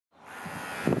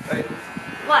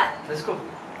What? Let's go.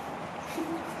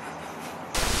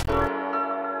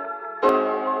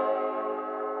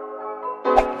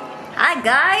 Hi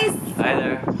guys! Hi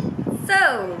there.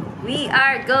 So, we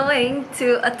are going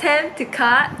to attempt to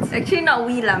cut, actually not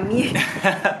we lah, me.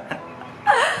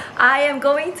 I am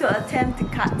going to attempt to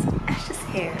cut Ash's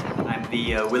hair. I'm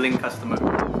the willing customer.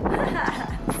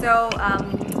 So,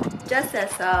 just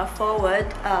as a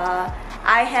forward,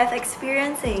 I have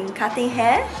experience in cutting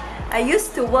hair. I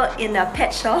used to work in a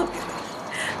pet shop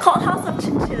called House of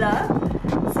Chinchilla.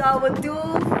 So I would do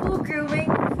full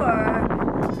grooming for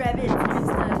rabbits,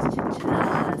 hamsters,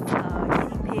 chinchillas,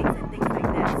 guinea pigs and things like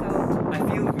that. So I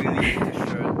feel really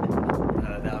assured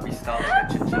that I'll be styled like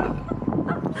a chinchilla.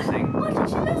 Just saying. oh,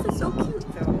 chinchillas are so cute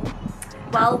though.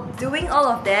 While doing all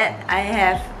of that, I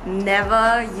have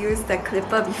never used a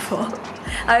clipper before.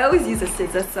 I always use a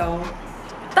scissor sew.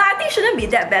 But I think it shouldn't be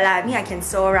that bad lah. I mean I can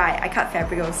sew right, I cut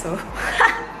fabric also.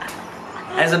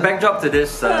 As a backdrop to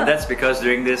this, that's because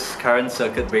during this current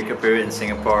circuit breaker period in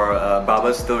Singapore,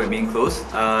 barbers still remain closed.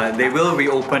 They will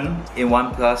reopen in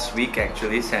 1+ week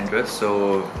actually, Sandra,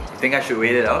 so you think I should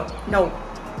wait it out? No.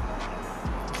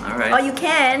 Alright. Or you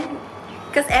can,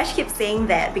 because Ash keeps saying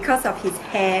that because of his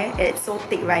hair, it's so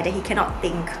thick right, that he cannot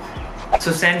think.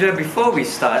 So Sandra, before we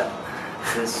start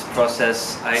this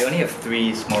process, I only have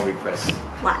 3 small requests.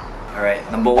 What? Alright,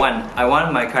 number 1, I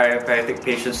want my chiropractic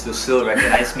patients to still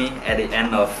recognize me at the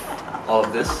end of all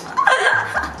of this.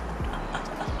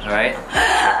 Alright?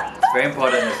 It's very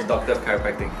important as a doctor of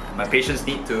chiropractic. My patients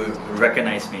need to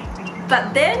recognize me.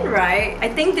 But then right, I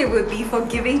think they would be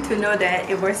forgiving to know that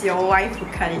it was your wife who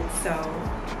cut it, so...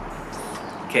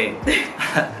 Okay,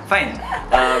 fine.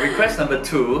 Request number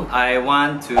 2, I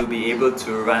want to be able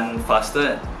to run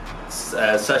faster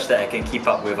such that I can keep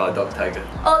up with our dog Tiger.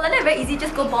 Oh, like that very easy,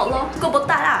 just go bald lor. Go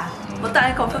botak lah.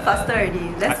 Botak confirm faster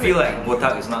already. I feel like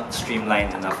botak is not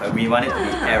streamlined enough. We want it to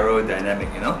be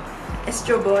aerodynamic, you know?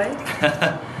 Astro Boy.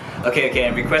 Okay,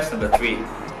 and request number 3.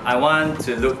 I want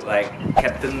to look like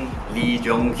Captain Lee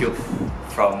Jong-hyuk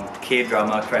from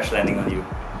K-drama Crash Landing on You.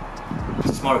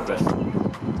 It's a small request.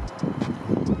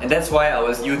 And that's why I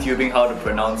was YouTubing how to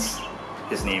pronounce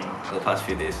his name for the past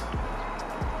few days.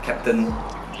 Captain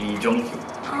Lee Jong-hyuk.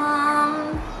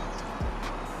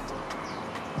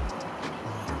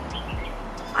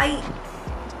 I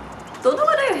don't know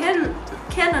whether your hair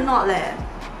can or not leh.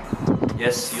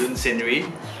 Yes, Yoon Sin-ri.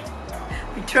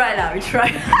 We try lah, we try.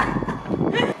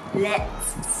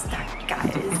 Let's start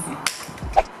guys.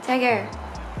 Tiger,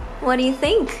 what do you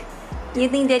think? You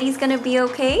think Daddy's gonna be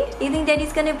okay? You think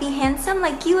Daddy's gonna be handsome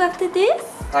like you after this?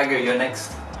 Tiger, you're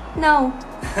next. No.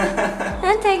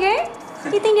 Huh, Tiger?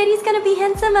 You think Daddy's gonna be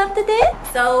handsome after this?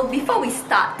 So before we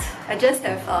start, I just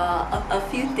have a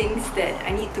few things that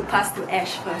I need to pass to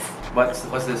Ash first.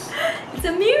 What's this? It's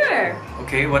a mirror!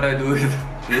 Okay, what do I do with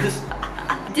this?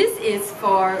 This is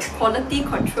for quality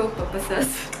control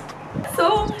purposes.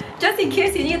 So, just in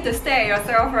case you need to stare at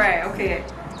yourself, right? Okay,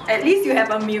 at least you have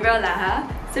a mirror lah, huh?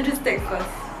 So just take first.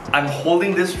 I'm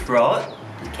holding this throughout?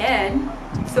 You can,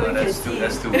 so you can see.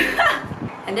 That's too weird.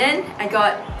 And then I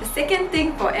got the second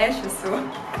thing for Ash also.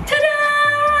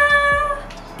 Ta-da!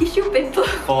 Tissue paper.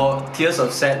 For tears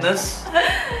of sadness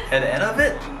at the end of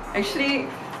it? Actually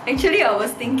I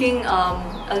was thinking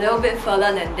a little bit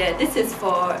further than that. This is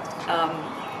for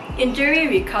injury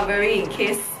recovery in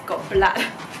case got blood.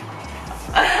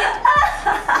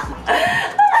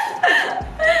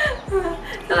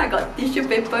 So I got tissue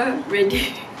paper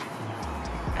ready.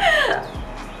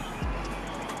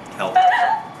 Help.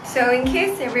 So in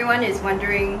case everyone is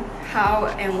wondering how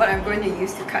and what I'm going to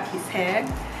use to cut his hair,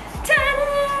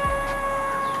 ta-da!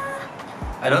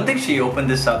 I don't think she opened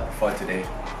this up for today.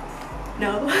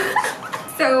 No.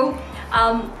 So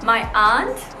my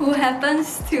aunt, who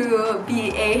happens to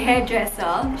be a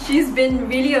hairdresser, she's been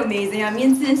really amazing. I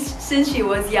mean, since she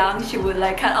was young, she would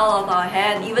like cut all of our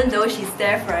hair, and even though she's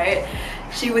deaf, right,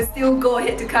 she would still go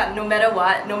ahead to cut no matter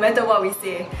what we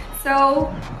say.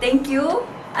 So thank you,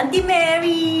 Auntie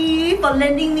Mary, for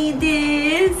lending me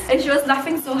this. And she was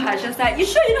laughing so hard. She was like, "You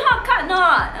sure you know how to cut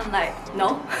not?" I'm like,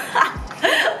 "No."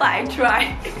 But I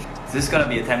tried. Is this gonna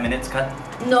be a 10 minutes cut?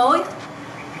 No.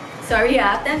 Sorry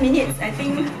 10 minutes. I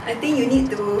think you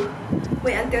need to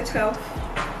wait until 12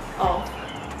 of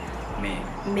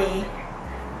May.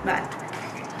 But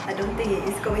I don't think it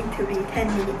is going to be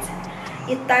 10 minutes.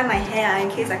 You tie my hair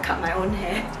in case I cut my own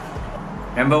hair.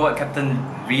 Remember what Captain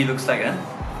Lee looks like, eh?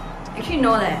 Actually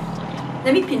no leh.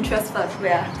 Let me Pinterest first.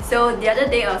 Yeah. So the other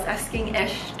day I was asking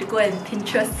Ash to go and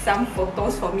Pinterest some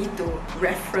photos for me to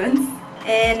reference.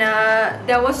 And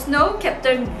there was no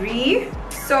Captain Ree.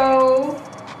 So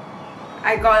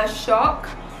I got a shock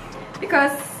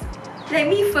Because let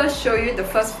me first show you the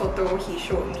first photo he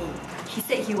showed me. He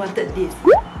said he wanted this.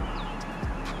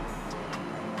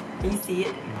 Can you see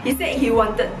it? He said he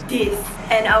wanted this,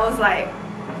 and I was like,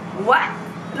 what?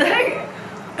 Like,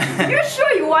 you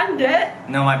sure you want that?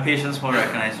 No, my patients won't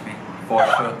recognize me, for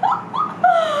sure.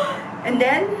 And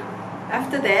then,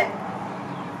 after that,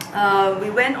 we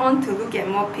went on to look at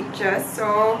more pictures.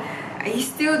 So I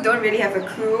still don't really have a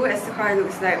clue as to how it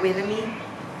looks like. Wait, let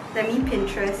me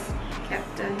Pinterest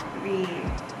Captain Lee.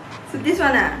 So this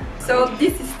one so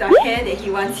this is the hair that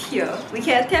he wants here. We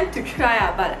can attempt to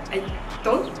try but I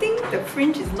don't think the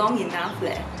fringe is long enough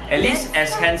leh. At least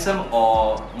as handsome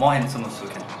or more handsome also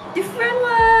can. Different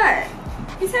what?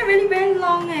 His hair really very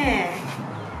long eh.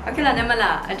 Okay lah, never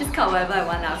lah. I just cut whatever I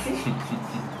want lah, okay?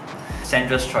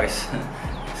 Sandra's choice.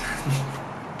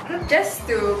 Just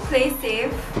to play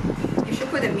safe, you should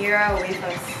put the mirror away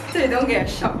first, so you don't get a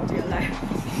shock of your life.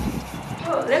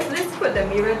 Oh, let's put the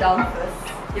mirror down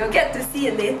first. You'll get to see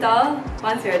it later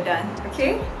once you're done,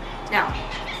 okay? Now,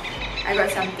 I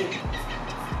got something.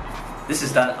 This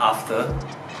is done after.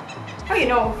 How you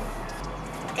know?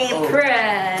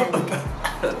 Apron!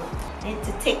 Need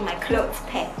to take my clothes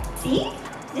back. See?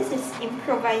 This is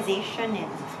improvisation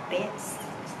at its best.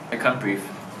 I can't breathe.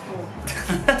 Oh.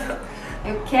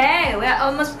 Okay, we're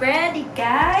almost ready,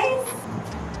 guys.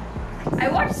 I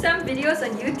watched some videos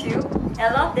on YouTube.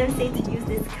 A lot of them say to use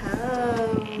this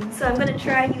comb. So I'm gonna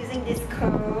try using this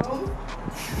comb.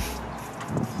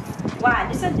 Wow,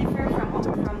 this one's different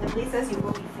from the places you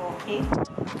go before, okay?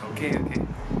 Okay.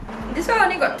 This one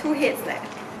only got two heads like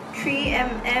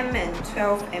 3mm and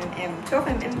 12mm.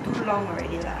 12mm too long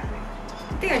already lah.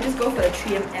 I think I just go for the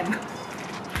 3mm.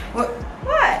 What?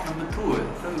 What? Number 2 I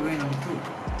thought we were in number 2.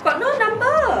 Got no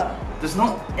number. There's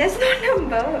no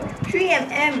number.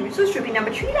 3mm, so it should be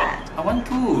number 3 lah. I want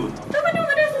 2. No,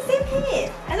 that's the same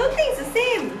head. I don't think it's the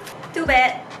same. Too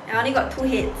bad. I only got 2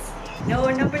 heads. No,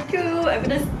 number 2. I'm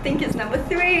gonna think it's number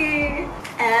 3.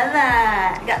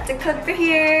 Ella, got to cut for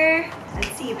here.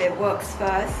 Let's see if it works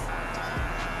first.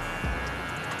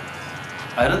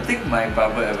 I don't think my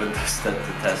barber ever does that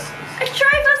to test. I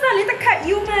try first lah, later cut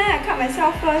you ma. I cut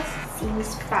myself first.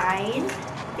 Seems fine.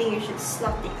 I think you should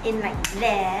slot it in like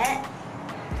that.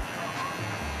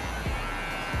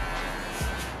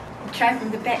 Try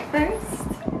from the back first.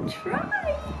 Try.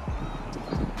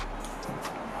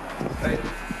 Right.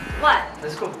 What?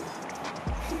 Let's go.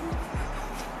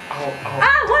 Ow.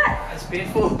 Ah, what? It's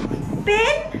painful.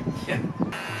 Pain? Yeah.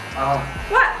 Ow.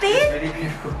 What? Pain? It's really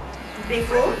painful.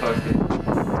 Painful? Okay.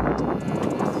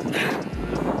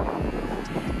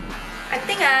 I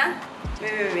think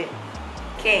wait.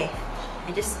 Okay.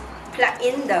 I just plug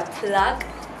in the plug.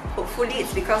 Hopefully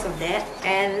it's because of that.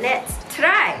 And let's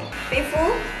try.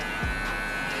 Painful?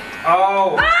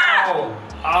 Ow! Ah!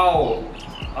 Ow!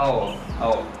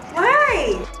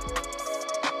 Why?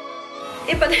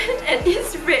 But then at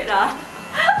this rate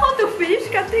how to finish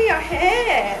cutting your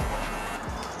hair?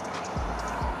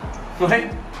 What?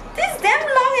 This is damn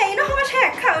long eh. You know how much hair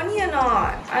I cut only or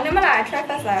not? Never mind, I try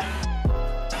first lah.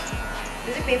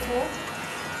 Is it painful?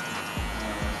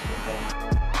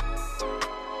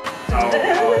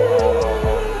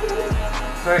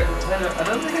 Sorry, I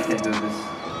don't think I can do this.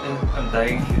 I'm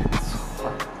dying. It's so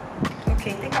hot.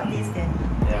 Okay, take out this then.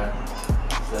 Yeah.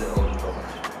 Is that all too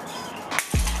much?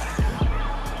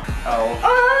 Ow.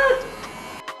 Oh!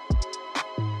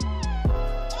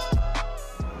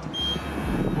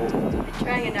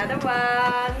 Trying another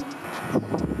one.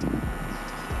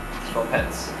 Straw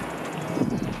pants.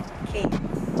 Okay,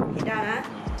 get down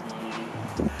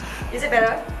Is it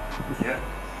better? Yeah.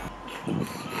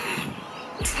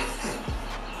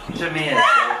 Picture me as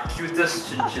the cutest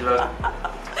chinchilla.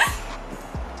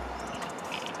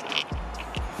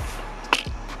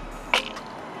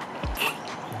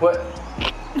 What?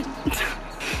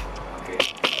 Okay.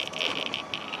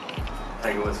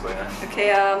 Tiger, what's going on? Okay,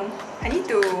 I need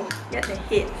to get the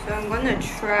head, so I'm gonna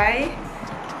try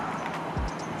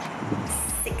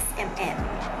 6mm.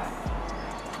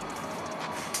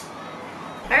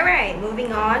 Alright,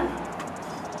 moving on.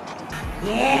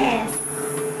 Yes!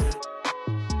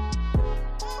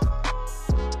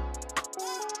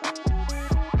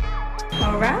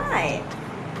 Alright.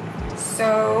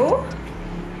 So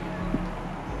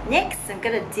next I'm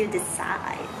gonna do the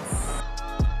sides.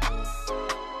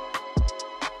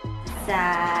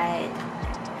 Side.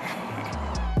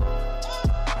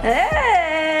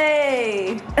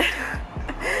 Hey!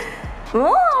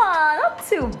 Oh, not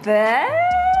too bad.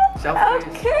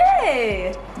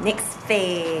 Okay. Next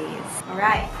phase.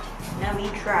 Alright, now we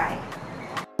try.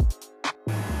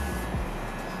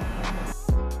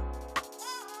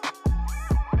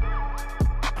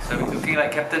 So we're looking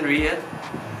like Captain Lee yet?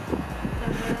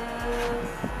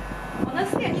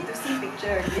 Honestly, I need to see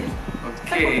picture again.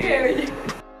 Okay.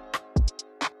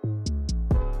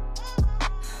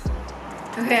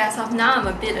 Okay, as of now, I'm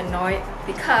a bit annoyed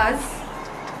because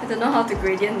I don't know how to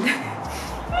gradient.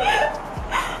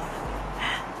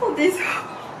 Hold this.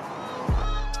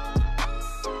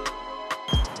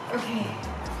 Okay.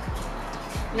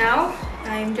 Now,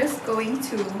 I'm just going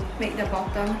to make the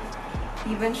bottom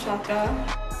even shorter.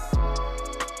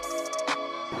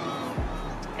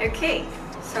 Okay,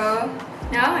 so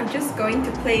now I'm just going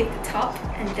to play the top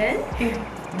and then... Hey,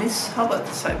 Miss, how about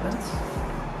the sideburns?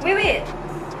 Wait,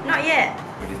 not yet.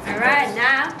 What do you think? Alright,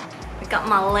 now I got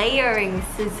my layering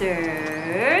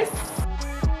scissors.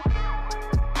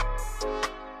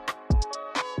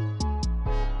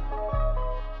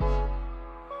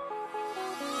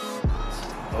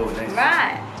 Oh, nice.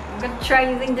 Right, I'm gonna try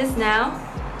using this now.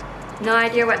 No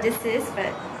idea what this is,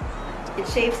 but it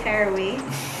shaves hair away.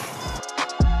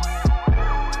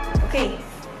 Okay.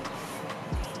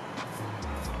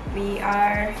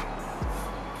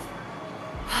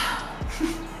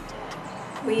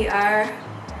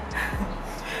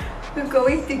 We're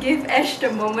going to give Ash the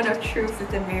moment of truth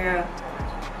with the mirror.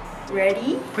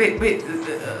 Ready? Wait,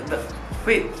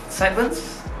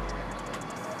 sideburns?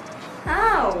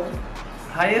 How?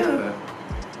 Higher.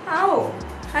 How?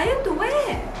 Higher to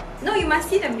where? No, you must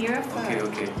see the mirror first.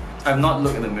 Okay. I've not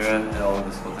looked in the mirror at all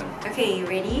this whole time. Okay, you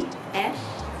ready, Ash?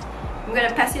 I'm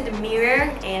gonna pass you the mirror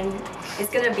and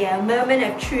it's gonna be a moment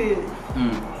of truth.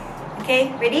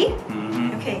 Okay, ready?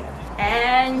 Okay,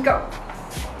 and go.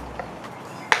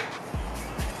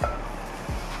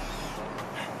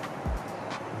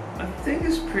 I think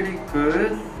it's pretty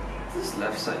good. This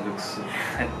left side looks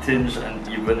a tinge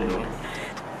uneven though.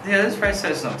 Yeah, this right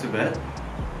side is not too bad.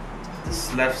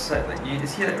 This left side, like you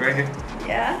see that right here?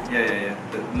 Yeah? Yeah.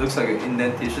 That looks like an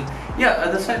indentation. Yeah,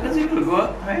 are the sideburns able to go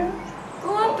up higher?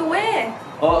 Go up to where?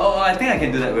 Oh, I think I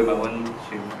can do that with my one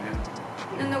shaver.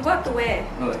 Yeah. No, go up to where?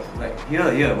 No, like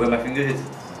here, where my finger is.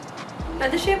 But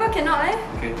the shaver cannot, eh?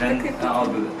 Okay, then I'll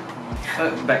do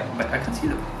that. Back. I can't see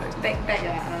the back. Back.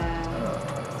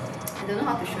 I don't know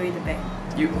how to show you the back.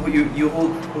 You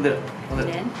hold it. Hold it.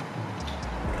 Then.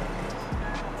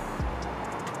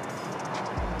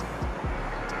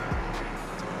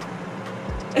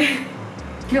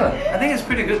 Yeah, I think it's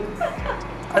pretty good.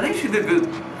 I think she did good.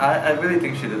 I really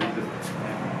think she did good.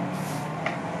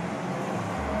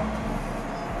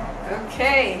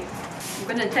 Okay. I'm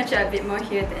gonna touch it a bit more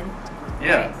here then.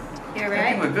 Yeah. Here, right? I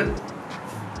think we're good.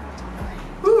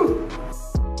 Woo!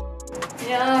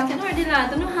 Yeah, cannot already lah. I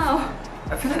don't know how.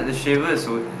 I feel like the shaver is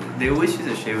so... They always use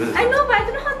the shaver. I know, but I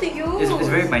don't know how to use. It's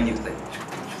very minute. Like.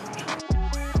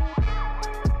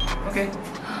 Okay.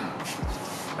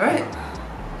 Alright.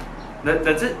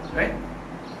 That's it, right?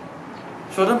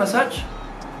 Shoulder massage?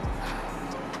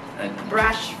 And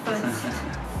brush first.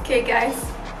 Okay guys,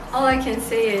 all I can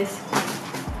say is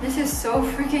this is so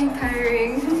freaking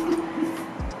tiring.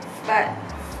 But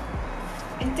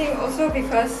I think also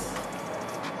because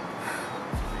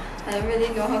I don't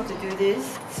really know how to do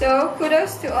this. So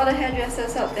kudos to all the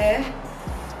hairdressers out there.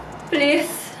 Please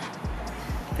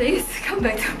come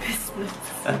back to business.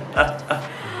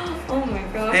 Oh my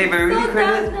god. hey, but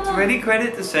really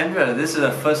credit to Sandra. This is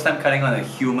her first time cutting on a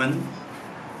human.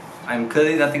 I'm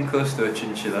clearly nothing close to a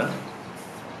chinchilla.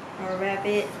 Or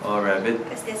rabbit.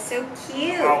 Because they're so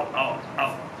cute. Ow.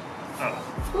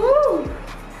 Woo!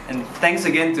 And thanks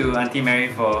again to Auntie Mary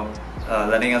for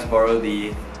letting us borrow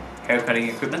the hair cutting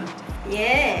equipment.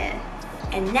 Yeah.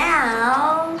 And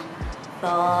now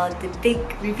for the big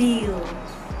reveal.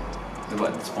 The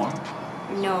what? The spawn?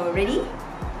 No, ready?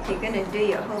 You're gonna do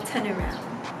your whole turnaround.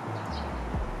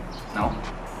 No?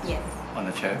 Yes. On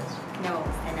the chair? No,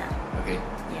 stand up. Okay.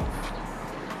 Yes.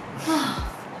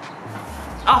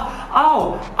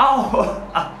 Ow!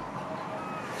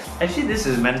 Actually, this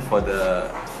is meant for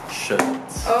the shirt.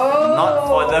 Oh! Not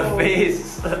for the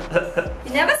face.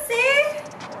 You never say?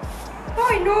 How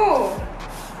I know?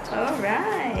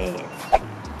 Alright.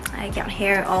 I got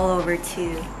hair all over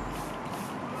too.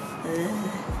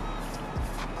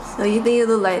 So you think you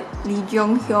look like Lee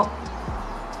Jong-hyuk?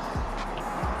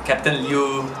 Captain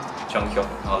Liu Jong-hyuk,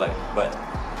 or like, but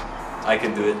I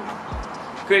can do it.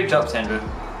 Great job, Sandra.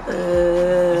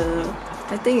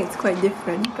 I think it's quite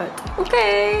different, but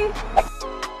okay.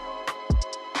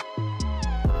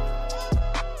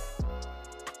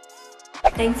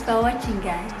 Thanks for watching,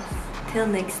 guys. Till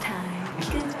next time.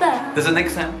 Goodbye. There's a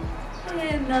next time.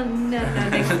 No,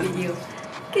 next video.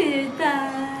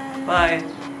 Goodbye. Bye.